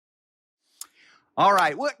All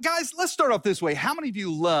right. Well, guys, let's start off this way. How many of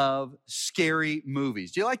you love scary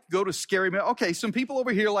movies? Do you like to go to scary movies? Okay, some people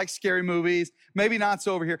over here like scary movies, maybe not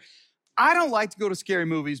so over here. I don't like to go to scary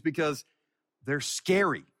movies because they're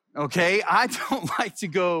scary, okay? I don't like to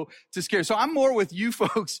go to scary. So I'm more with you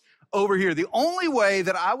folks over here. The only way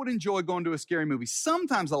that I would enjoy going to a scary movie,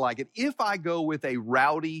 sometimes I like it, if I go with a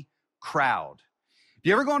rowdy crowd. Do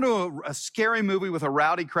you ever go into a scary movie with a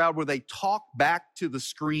rowdy crowd where they talk back to the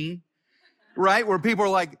screen, right? Where people are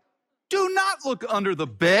like, do not look under the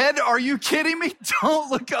bed. Are you kidding me?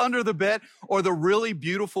 Don't look under the bed. Or the really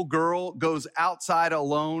beautiful girl goes outside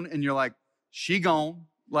alone and you're like, she gone.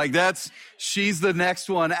 Like she's the next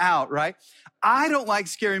one out, right? I don't like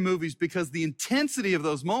scary movies because the intensity of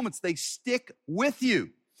those moments, they stick with you.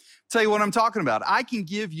 Tell you what I'm talking about. I can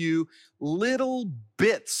give you little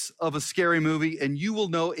bits of a scary movie and you will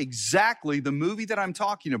know exactly the movie that I'm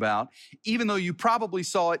talking about, even though you probably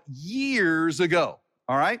saw it years ago.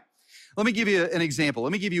 All right? Let me give you an example.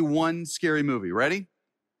 Let me give you one scary movie. Ready?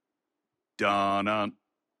 Dun-dun.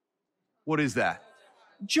 What is that?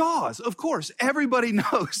 Jaws. Of course. Everybody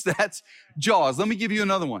knows that's Jaws. Let me give you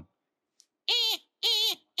another one.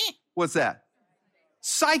 What's that?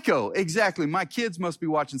 Psycho, exactly. My kids must be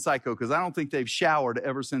watching Psycho because I don't think they've showered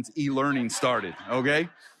ever since e-learning started, okay?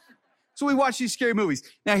 So we watch these scary movies.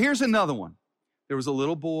 Now, here's another one. There was a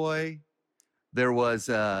little boy. There was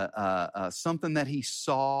something that he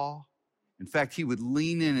saw. In fact, he would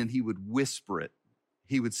lean in and he would whisper it.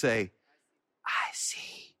 He would say, I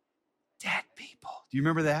see dead people. Do you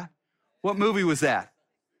remember that? What movie was that?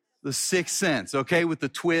 The Sixth Sense, okay, with the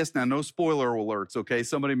twist. Now, no spoiler alerts, okay?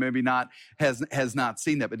 Somebody maybe has not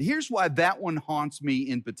seen that. But here's why that one haunts me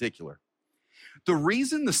in particular. The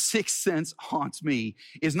reason The Sixth Sense haunts me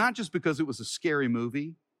is not just because it was a scary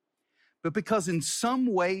movie, but because in some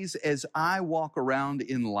ways, as I walk around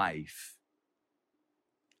in life,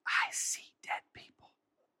 I see dead people.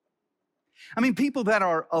 I mean, people that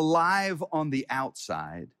are alive on the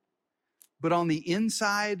outside, but on the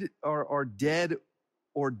inside are dead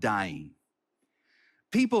or dying.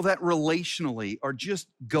 People that relationally are just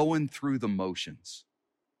going through the motions.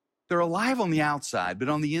 They're alive on the outside, but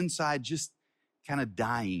on the inside, just kind of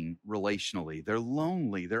dying relationally. They're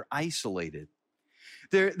lonely. They're isolated.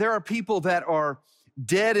 There are people that are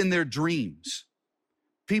dead in their dreams.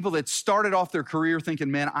 People that started off their career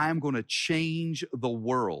thinking, man, I am going to change the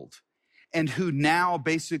world. And who now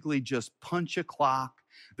basically just punch a clock.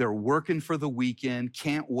 They're working for the weekend,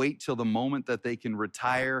 can't wait till the moment that they can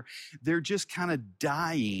retire. They're just kind of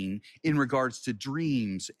dying in regards to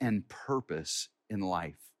dreams and purpose in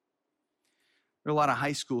life. There are a lot of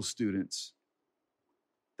high school students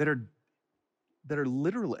that are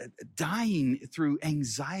literally dying through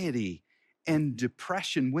anxiety and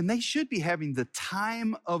depression when they should be having the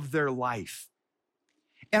time of their life.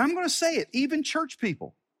 And I'm going to say it, even church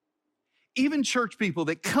people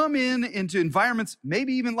that come into environments,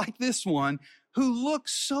 maybe even like this one, who look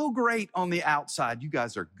so great on the outside. You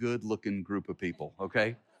guys are a good-looking group of people,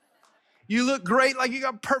 okay? You look great, like you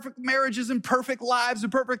got perfect marriages and perfect lives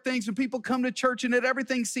and perfect things, and people come to church and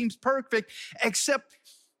everything seems perfect, except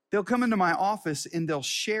they'll come into my office and they'll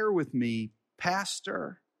share with me,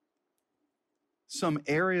 Pastor, some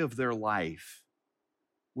area of their life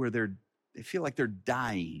where they feel like they're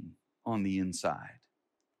dying on the inside.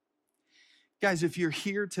 Guys, if you're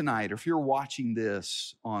here tonight or if you're watching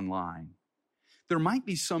this online, there might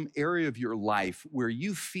be some area of your life where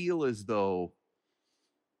you feel as though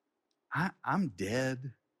I'm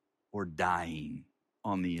dead or dying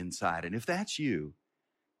on the inside. And if that's you,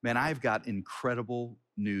 man, I've got incredible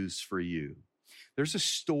news for you. There's a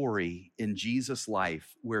story in Jesus'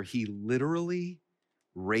 life where he literally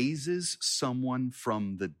raises someone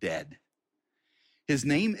from the dead. His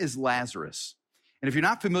name is Lazarus. And if you're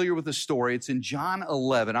not familiar with the story, it's in John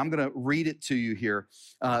 11. I'm going to read it to you here.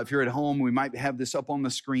 If you're at home, we might have this up on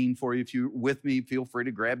the screen for you. If you're with me, feel free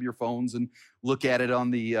to grab your phones and look at it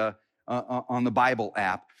on the Bible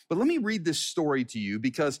app. But let me read this story to you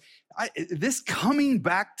because this coming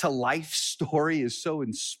back to life story is so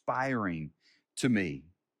inspiring to me.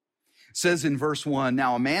 It says in verse 1,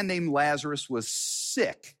 now a man named Lazarus was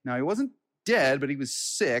sick. Now he wasn't dead, but he was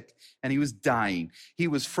sick and he was dying. He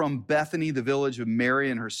was from Bethany, the village of Mary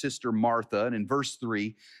and her sister Martha. And in verse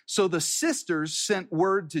 3, so the sisters sent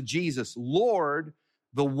word to Jesus, Lord,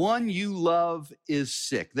 the one you love is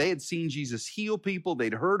sick. They had seen Jesus heal people.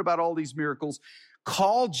 They'd heard about all these miracles.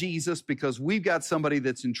 Call Jesus because we've got somebody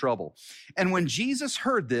that's in trouble. And when Jesus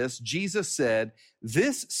heard this, Jesus said,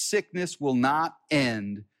 this sickness will not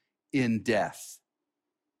end in death.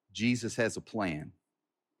 Jesus has a plan.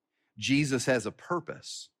 Jesus has a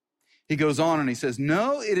purpose. He goes on and he says,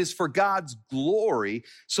 no, it is for God's glory,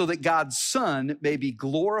 so that God's Son may be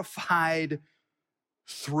glorified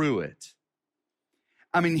through it.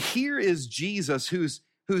 I mean, here is Jesus who's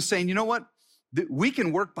saying, you know what? We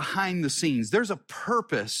can work behind the scenes. There's a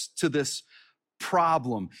purpose to this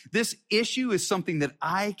problem. This issue is something that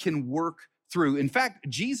I can work through. In fact,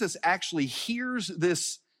 Jesus actually hears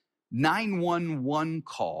this 911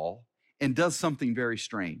 call and does something very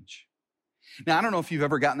strange. Now, I don't know if you've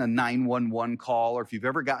ever gotten a 911 call or if you've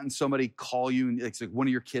ever gotten somebody call you and it's like one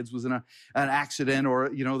of your kids was in an accident or,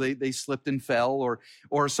 they slipped and fell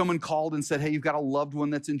or someone called and said, hey, you've got a loved one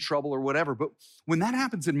that's in trouble or whatever. But when that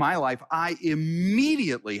happens in my life, I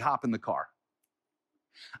immediately hop in the car.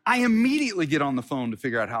 I immediately get on the phone to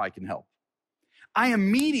figure out how I can help. I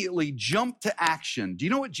immediately jump to action. Do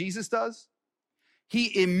you know what Jesus does?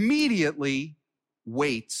 He immediately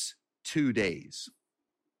waits 2 days.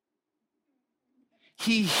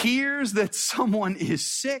 He hears that someone is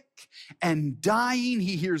sick and dying.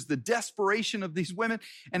 He hears the desperation of these women.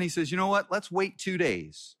 And he says, you know what? Let's wait 2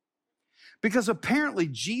 days. Because apparently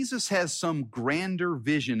Jesus has some grander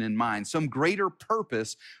vision in mind, some greater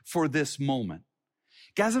purpose for this moment.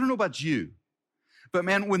 Guys, I don't know about you, but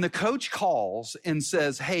man, when the coach calls and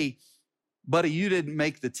says, hey, buddy, you didn't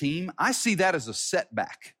make the team, I see that as a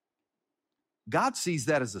setback. God sees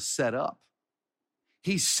that as a setup.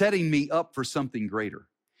 He's setting me up for something greater.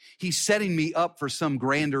 He's setting me up for some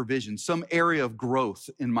grander vision, some area of growth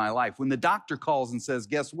in my life. When the doctor calls and says,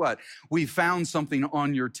 guess what? We found something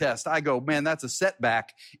on your test. I go, man, that's a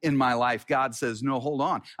setback in my life. God says, no, hold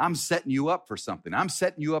on. I'm setting you up for something. I'm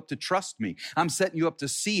setting you up to trust me. I'm setting you up to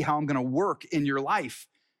see how I'm going to work in your life.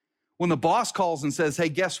 When the boss calls and says, hey,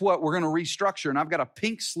 guess what? We're going to restructure and I've got a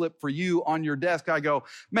pink slip for you on your desk. I go,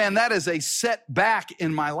 man, that is a setback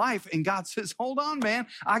in my life. And God says, hold on, man.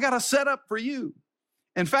 I got a setup for you.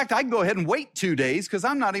 In fact, I can go ahead and wait 2 days because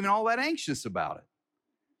I'm not even all that anxious about it.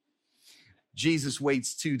 Jesus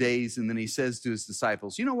waits 2 days and then he says to his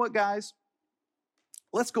disciples, you know what, guys?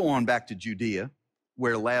 Let's go on back to Judea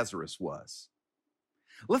where Lazarus was.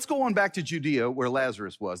 Let's go on back to Judea where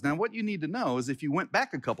Lazarus was. Now, what you need to know is if you went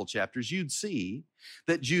back a couple chapters, you'd see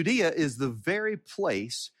that Judea is the very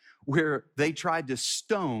place where they tried to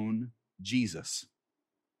stone Jesus.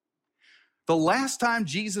 The last time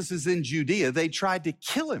Jesus is in Judea, they tried to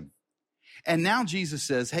kill him. And now Jesus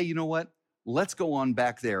says, hey, you know what? Let's go on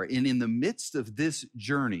back there. And in the midst of this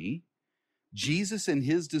journey, Jesus and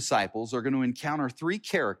his disciples are going to encounter three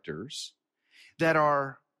characters that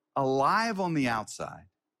are alive on the outside,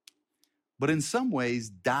 but in some ways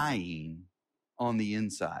dying on the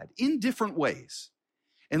inside in different ways.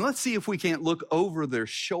 And let's see if we can't look over their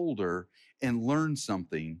shoulder and learn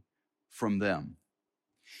something from them.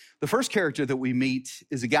 The first character that we meet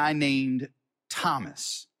is a guy named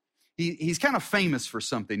Thomas. He's kind of famous for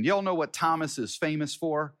something. Y'all know what Thomas is famous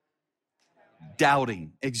for?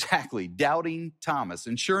 Doubting. Exactly. Doubting Thomas.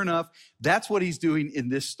 And sure enough, that's what he's doing in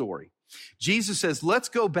this story. Jesus says, let's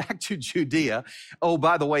go back to Judea. Oh,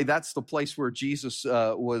 by the way, that's the place where Jesus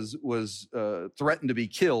was threatened to be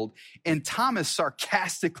killed. And Thomas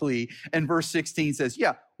sarcastically in verse 16 says,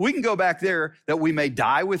 yeah, we can go back there that we may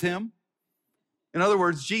die with him. In other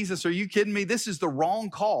words, Jesus, are you kidding me? This is the wrong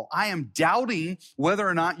call. I am doubting whether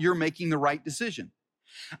or not you're making the right decision.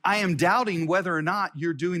 I am doubting whether or not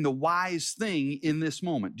you're doing the wise thing in this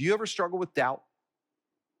moment. Do you ever struggle with doubt?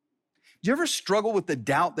 Do you ever struggle with the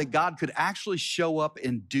doubt that God could actually show up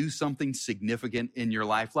and do something significant in your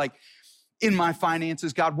life? Like in my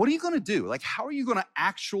finances, God, what are you going to do? Like, how are you going to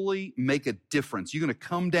actually make a difference? You're going to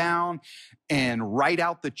come down and write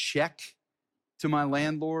out the check to my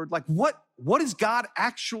landlord? Like, what is God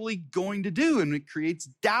actually going to do? And it creates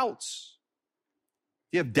doubts.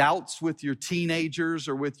 You have doubts with your teenagers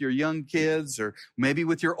or with your young kids or maybe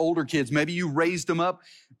with your older kids. Maybe you raised them up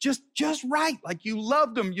just right. Like you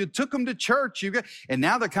loved them. You took them to church. And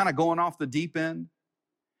now they're kind of going off the deep end.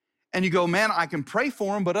 And you go, man, I can pray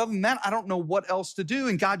for them. But other than that, I don't know what else to do.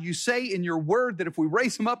 And God, you say in your word that if we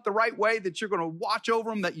raise them up the right way, that you're going to watch over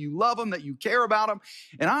them, that you love them, that you care about them.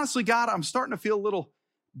 And honestly, God, I'm starting to feel a little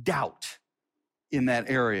doubt in that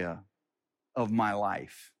area of my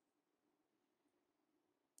life.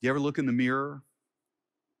 You ever look in the mirror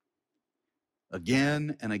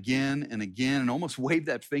again and again and again and almost wave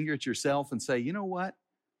that finger at yourself and say, you know what?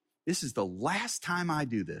 This is the last time I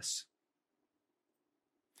do this.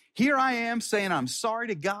 Here I am saying I'm sorry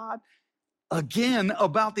to God again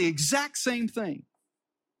about the exact same thing.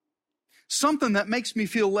 Something that makes me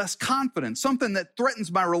feel less confident, something that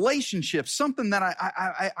threatens my relationships, something that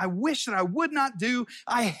I wish that I would not do.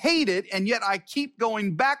 I hate it, and yet I keep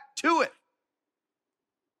going back to it.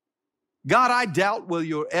 God, I doubt will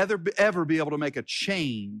you ever be able to make a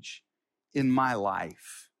change in my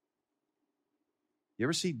life. You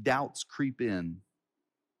ever see doubts creep in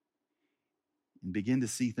and begin to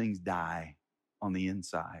see things die on the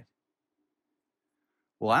inside?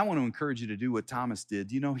 Well, I want to encourage you to do what Thomas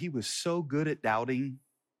did. You know, he was so good at doubting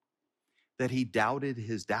that he doubted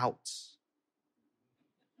his doubts.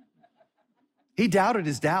 He doubted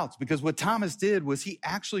his doubts because what Thomas did was he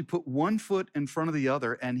actually put one foot in front of the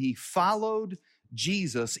other and he followed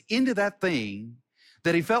Jesus into that thing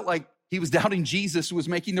that he felt like he was doubting Jesus was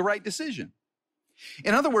making the right decision.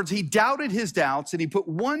 In other words, he doubted his doubts and he put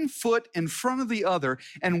one foot in front of the other.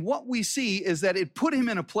 And what we see is that it put him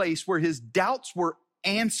in a place where his doubts were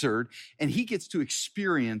answered and he gets to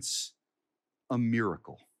experience a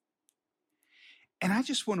miracle. And I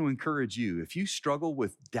just want to encourage you, if you struggle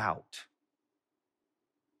with doubt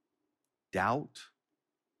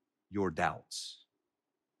your doubts.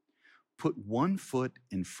 Put one foot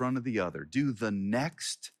in front of the other. Do the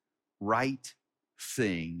next right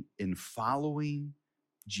thing in following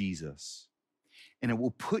Jesus. And it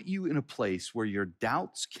will put you in a place where your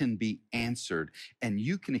doubts can be answered and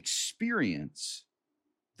you can experience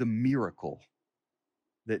the miracle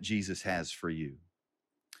that Jesus has for you.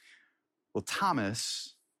 Well,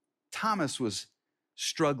 Thomas was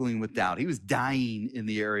struggling with doubt. He was dying in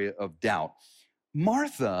the area of doubt.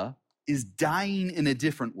 Martha is dying in a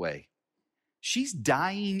different way. She's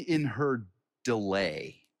dying in her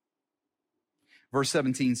delay. Verse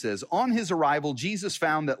 17 says, on his arrival, Jesus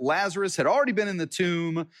found that Lazarus had already been in the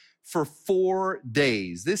tomb for 4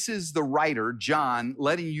 days. This is the writer, John,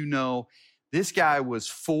 letting you know this guy was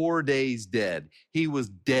 4 days dead. He was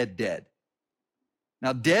dead.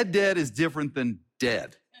 Now, dead is different than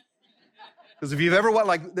dead. Because if you've ever,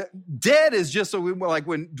 dead is just like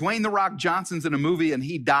when Dwayne "The Rock" Johnson's in a movie and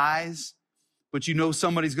he dies, but you know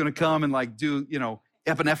somebody's going to come and do,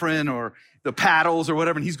 epinephrine or the paddles or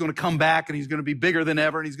whatever, and he's going to come back and he's going to be bigger than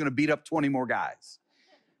ever and he's going to beat up 20 more guys.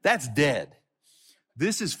 That's dead.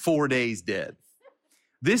 This is 4 days dead.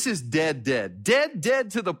 This is dead.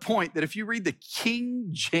 Dead to the point that if you read the King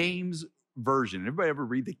James Version, everybody ever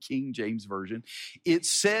read the King James Version? It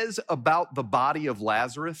says about the body of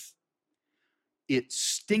Lazarus, it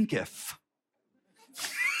stinketh.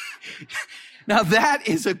 Now that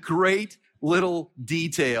is a great little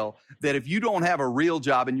detail that if you don't have a real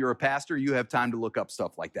job and you're a pastor, you have time to look up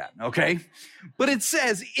stuff like that, okay? But it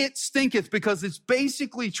says it stinketh because it's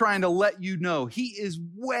basically trying to let you know he is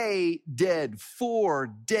way dead, 4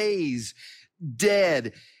 days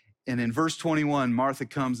dead. And in verse 21, Martha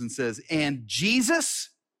comes and says, and Jesus,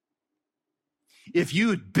 if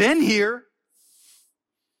you'd been here,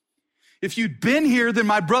 then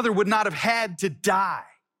my brother would not have had to die.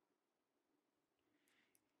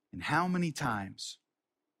 And how many times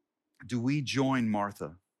do we join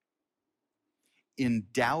Martha in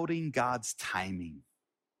doubting God's timing,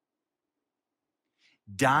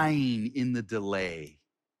 dying in the delay,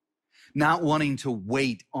 not wanting to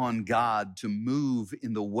wait on God to move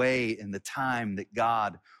in the way and the time that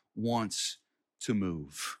God wants to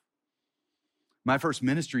move? My first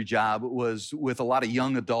ministry job was with a lot of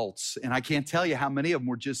young adults, and I can't tell you how many of them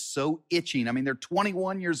were just so itching. I mean, they're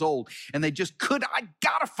 21 years old, and they just I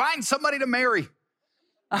gotta find somebody to marry.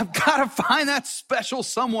 I've gotta find that special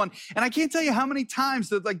someone. And I can't tell you how many times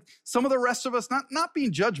that some of the rest of us, not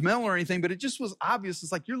being judgmental or anything, but it just was obvious.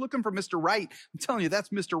 It's like, you're looking for Mr. Right. I'm telling you, that's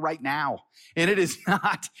Mr. Right now. And it is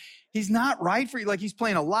not. He's not right for you. He's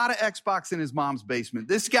playing a lot of Xbox in his mom's basement.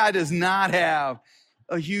 This guy does not have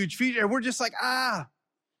a huge future. And we're just And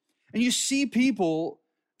you see people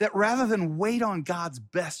that rather than wait on God's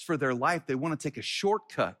best for their life, they want to take a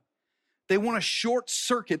shortcut. They want to short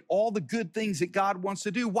circuit all the good things that God wants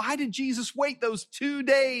to do. Why did Jesus wait those 2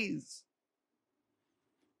 days?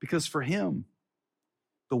 Because for him,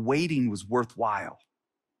 the waiting was worthwhile.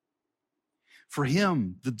 For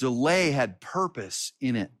him, the delay had purpose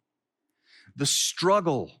in it. The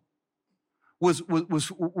struggle was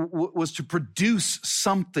to produce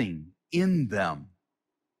something in them.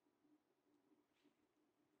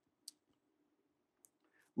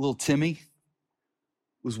 Little Timmy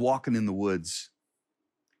was walking in the woods,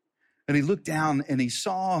 and he looked down and he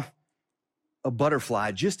saw a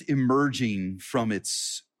butterfly just emerging from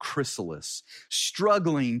its chrysalis,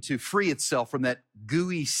 struggling to free itself from that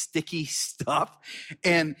gooey, sticky stuff.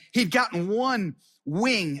 And he'd gotten one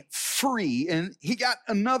wing free, and he got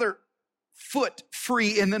another foot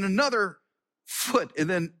free, and then another foot, and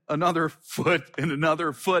then another foot, and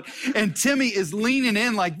another foot. And Timmy is leaning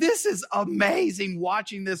in this is amazing,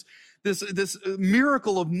 watching this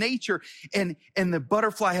miracle of nature. And the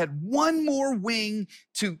butterfly had one more wing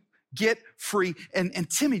to get free. And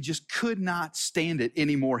Timmy just could not stand it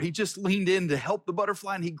anymore. He just leaned in to help the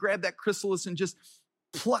butterfly, and he grabbed that chrysalis and just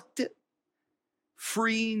plucked it,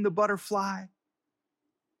 freeing the butterfly,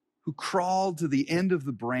 who crawled to the end of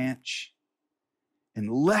the branch and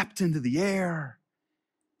leapt into the air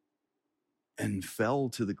and fell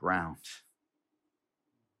to the ground.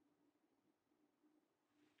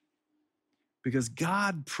 Because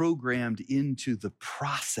God programmed into the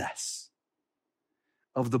process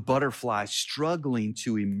of the butterfly struggling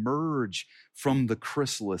to emerge from the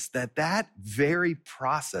chrysalis, that very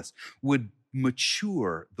process would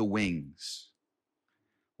mature the wings,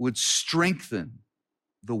 would strengthen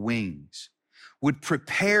the wings, would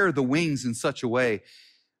prepare the wings in such a way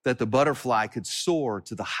that the butterfly could soar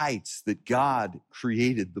to the heights that God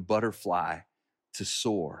created the butterfly to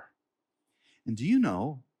soar. And do you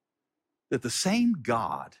know that the same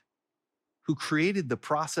God who created the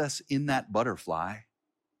process in that butterfly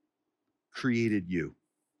created you?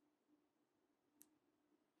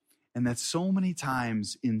 And that so many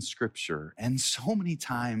times in Scripture and so many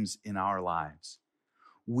times in our lives,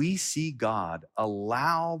 we see God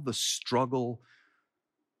allow the struggle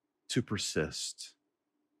to persist.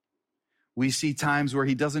 We see times where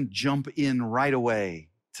he doesn't jump in right away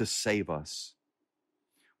to save us.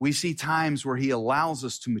 We see times where he allows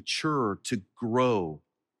us to mature, to grow,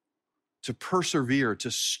 to persevere, to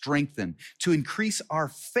strengthen, to increase our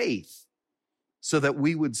faith so that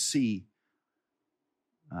we would see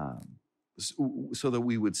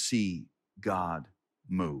God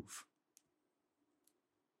move.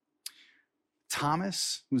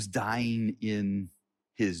 Thomas was dying in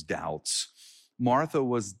his doubts. Martha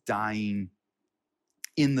was dying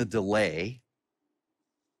in the delay.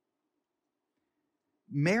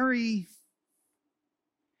 Mary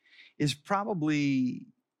is probably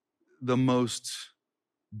the most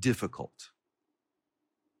difficult.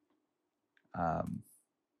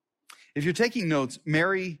 If you're taking notes,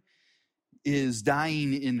 Mary is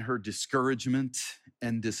dying in her discouragement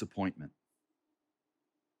and disappointment.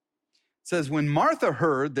 It says, when Martha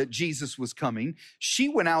heard that Jesus was coming, she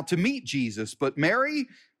went out to meet Jesus, but Mary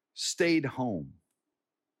stayed home.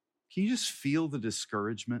 Can you just feel the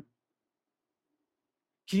discouragement?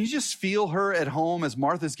 Can you just feel her at home as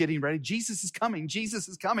Martha's getting ready? Jesus is coming. Jesus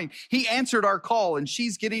is coming. He answered our call, and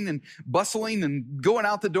she's getting and bustling and going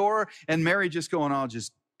out the door, and Mary just going, oh,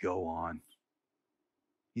 just go on.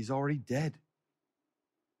 He's already dead.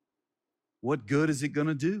 What good is it going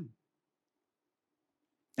to do?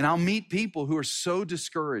 And I'll meet people who are so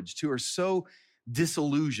discouraged, who are so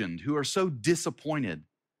disillusioned, who are so disappointed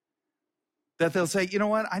that they'll say, you know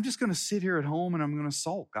what, I'm just going to sit here at home and I'm going to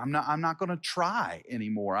sulk. I'm not going to try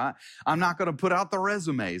anymore. I'm not going to put out the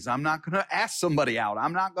resumes. I'm not going to ask somebody out.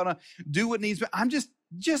 I'm not going to do what needs to be. I'm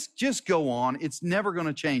just go on. It's never going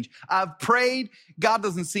to change. I've prayed. God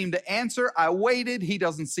doesn't seem to answer. I waited. He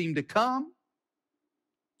doesn't seem to come.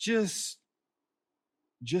 Just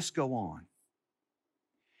go on.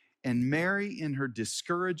 And Mary, in her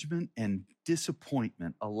discouragement and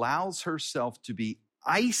disappointment, allows herself to be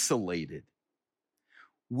isolated,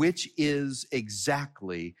 which is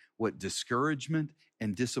exactly what discouragement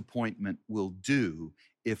and disappointment will do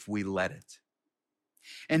if we let it.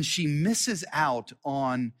 And she misses out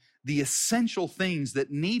on the essential things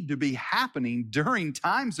that need to be happening during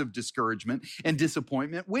times of discouragement and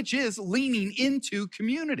disappointment, which is leaning into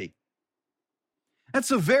community. That's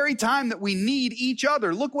the very time that we need each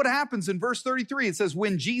other. Look what happens in verse 33. It says,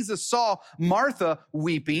 when Jesus saw Martha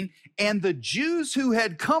weeping and the Jews who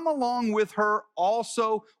had come along with her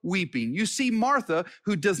also weeping. You see Martha,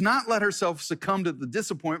 who does not let herself succumb to the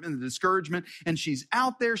disappointment and the discouragement, and she's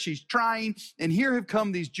out there, she's trying, and here have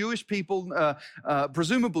come these Jewish people,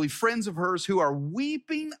 presumably friends of hers, who are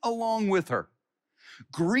weeping along with her,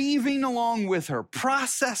 grieving along with her,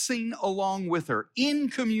 processing along with her in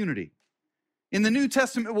community. In the New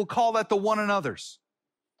Testament, we'll call that the one another's.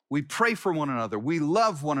 We pray for one another. We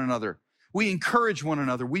love one another. We encourage one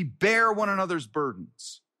another. We bear one another's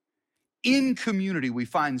burdens. In community, we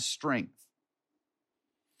find strength.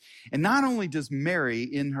 And not only does Mary,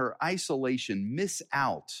 in her isolation, miss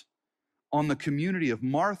out on the community of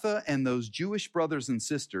Martha and those Jewish brothers and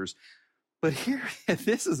sisters, but here,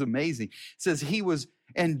 this is amazing. It says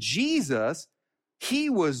Jesus,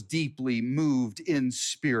 he was deeply moved in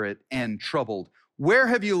spirit and troubled. Where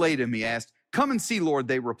have you laid him? He asked. Come and see, Lord,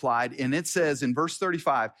 they replied. And it says in verse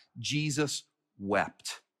 35, Jesus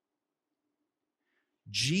wept.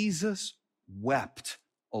 Jesus wept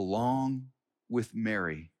along with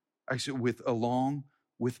Mary, along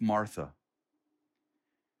with Martha.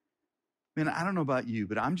 Man, I don't know about you,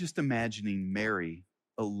 but I'm just imagining Mary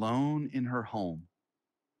alone in her home,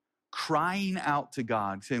 crying out to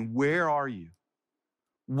God, saying, where are you?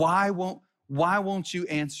 Why won't you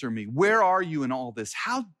answer me? Where are you in all this?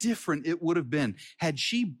 How different it would have been had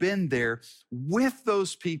she been there with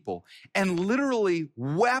those people and literally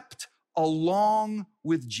wept along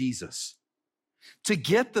with Jesus to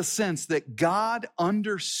get the sense that God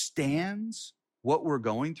understands what we're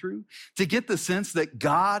going through, to get the sense that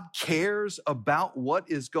God cares about what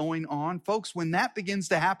is going on. Folks, when that begins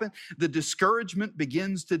to happen, the discouragement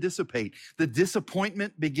begins to dissipate. The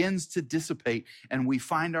disappointment begins to dissipate, and we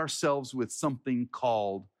find ourselves with something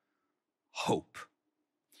called hope.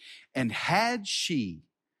 And had she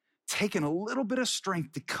taken a little bit of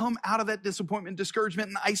strength to come out of that disappointment, discouragement,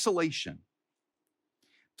 and isolation,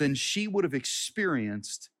 then she would have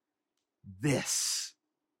experienced this.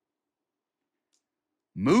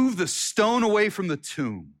 Move the stone away from the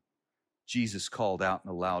tomb, Jesus called out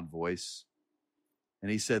in a loud voice.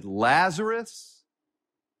 And he said, Lazarus,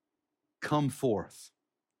 come forth.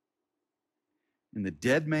 And the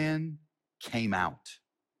dead man came out.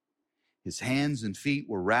 His hands and feet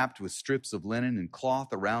were wrapped with strips of linen and cloth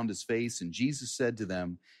around his face. And Jesus said to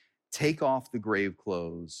them, take off the grave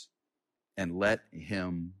clothes and let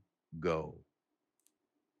him go.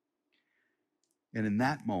 And in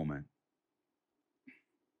that moment,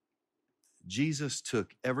 Jesus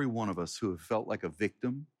took every one of us who have felt like a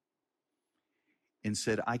victim and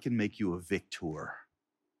said, I can make you a victor.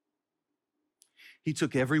 He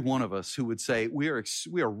took every one of us who would say, we are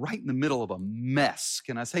right in the middle of a mess.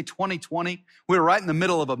 Can I say 2020? We're right in the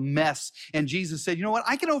middle of a mess. And Jesus said, you know what?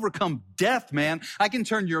 I can overcome death, man. I can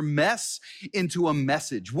turn your mess into a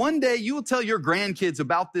message. One day you will tell your grandkids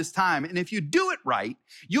about this time. And if you do it right,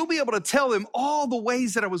 you'll be able to tell them all the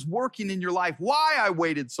ways that I was working in your life, why I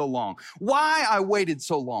waited so long,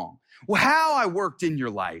 how I worked in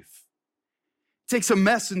your life. Takes a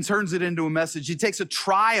mess and turns it into a message. He takes a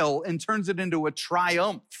trial and turns it into a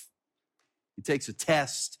triumph. He takes a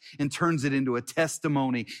test and turns it into a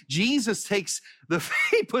testimony. Jesus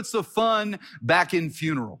he puts the fun back in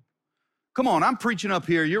funeral. Come on, I'm preaching up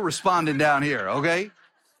here. You're responding down here, okay?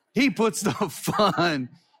 He puts the fun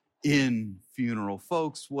in funeral.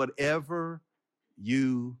 Folks, whatever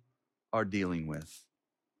you are dealing with,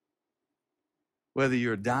 whether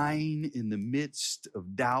you're dying in the midst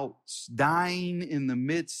of doubts, dying in the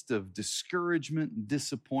midst of discouragement and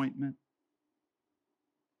disappointment,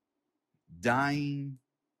 dying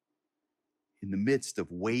in the midst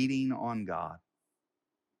of waiting on God,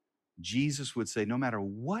 Jesus would say, no matter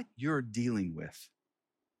what you're dealing with,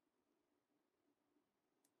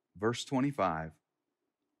 verse 25,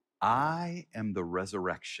 I am the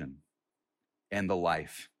resurrection and the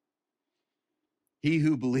life. He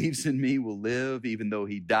who believes in me will live even though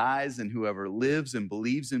he dies, and whoever lives and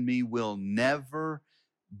believes in me will never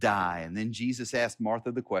die. And then Jesus asked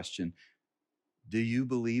Martha the question, do you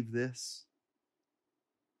believe this?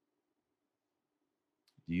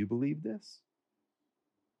 Do you believe this?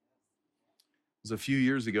 It was a few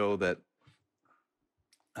years ago that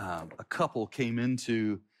a couple came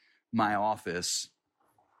into my office.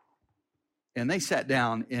 And they sat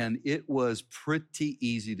down, and it was pretty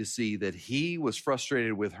easy to see that he was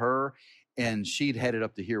frustrated with her, and she'd headed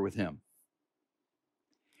up to here with him.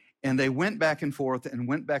 And they went back and forth and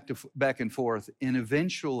went back and forth, and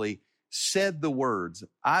eventually said the words,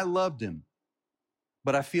 I loved him,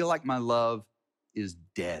 but I feel like my love is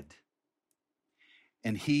dead.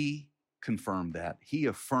 And he confirmed that. He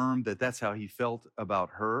affirmed that that's how he felt about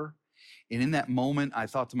her. And in that moment, I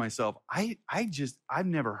thought to myself, I've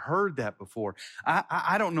never heard that before.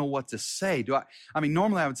 I don't know what to say.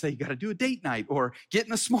 Normally I would say you got to do a date night or get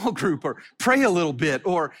in a small group or pray a little bit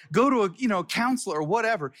or go to a counselor or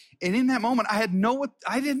whatever. And in that moment, I had no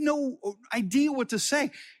idea what to say.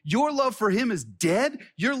 Your love for him is dead.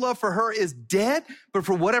 Your love for her is dead. But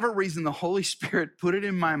for whatever reason, the Holy Spirit put it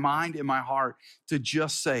in my mind, in my heart to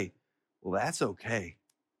just say, well, that's okay.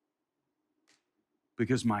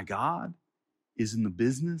 Because my God is in the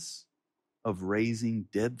business of raising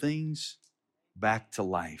dead things back to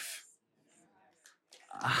life.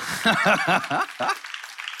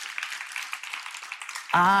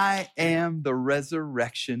 I am the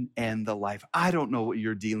resurrection and the life. I don't know what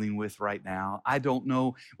you're dealing with right now. I don't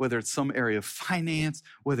know whether it's some area of finance,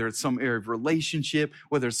 whether it's some area of relationship,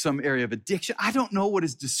 whether it's some area of addiction. I don't know what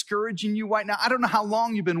is discouraging you right now. I don't know how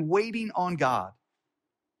long you've been waiting on God.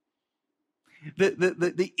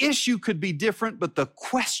 The issue could be different, but the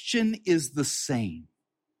question is the same.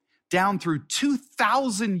 Down through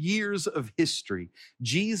 2,000 years of history,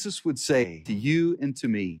 Jesus would say to you and to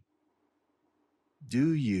me,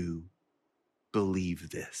 do you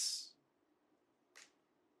believe this?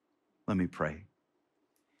 Let me pray.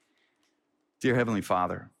 Dear Heavenly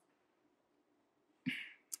Father,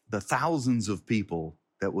 the thousands of people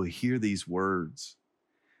that will hear these words,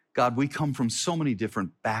 God, we come from so many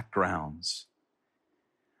different backgrounds.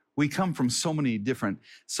 We come from so many different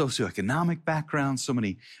socioeconomic backgrounds, so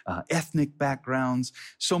many ethnic backgrounds,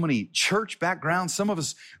 so many church backgrounds. Some of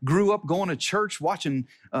us grew up going to church, watching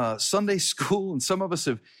Sunday school, and some of us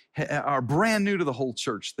are brand new to the whole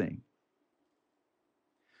church thing.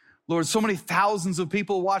 Lord, so many thousands of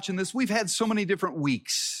people watching this. We've had so many different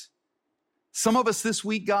weeks. Some of us this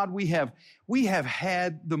week, God, we have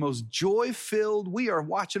had the most joy-filled. We are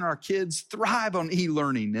watching our kids thrive on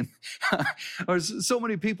e-learning. And or so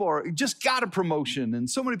many people are just got a promotion, and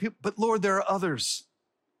so many people. But Lord, there are others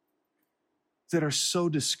that are so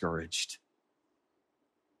discouraged.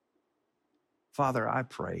 Father, I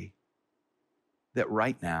pray that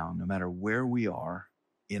right now, no matter where we are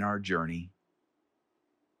in our journey,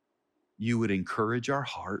 you would encourage our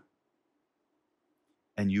heart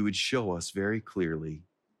and you would show us very clearly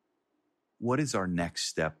what is our next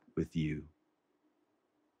step with you.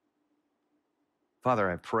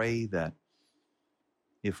 Father, I pray that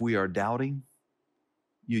if we are doubting,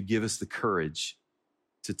 you'd give us the courage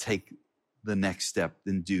to take the next step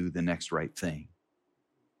and do the next right thing.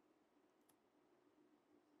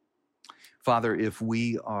 Father, if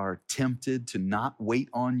we are tempted to not wait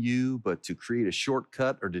on you, but to create a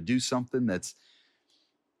shortcut or to do something that's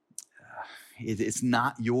it's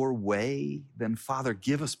not your way, then Father,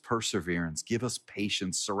 give us perseverance, give us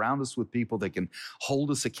patience, surround us with people that can hold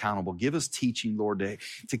us accountable, give us teaching, Lord,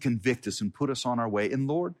 to convict us and put us on our way. And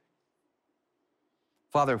Lord,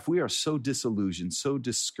 Father, if we are so disillusioned, so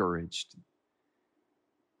discouraged,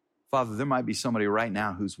 Father, there might be somebody right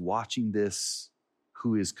now who's watching this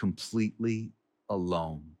who is completely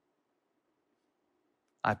alone.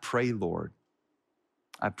 I pray, Lord,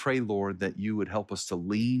 that you would help us to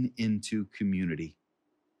lean into community.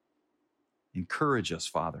 Encourage us,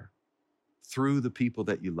 Father, through the people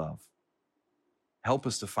that you love. Help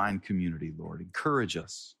us to find community, Lord. Encourage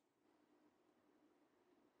us.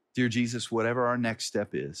 Dear Jesus, whatever our next step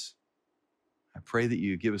is, I pray that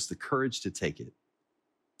you give us the courage to take it.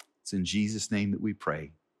 It's in Jesus' name that we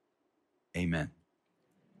pray. Amen.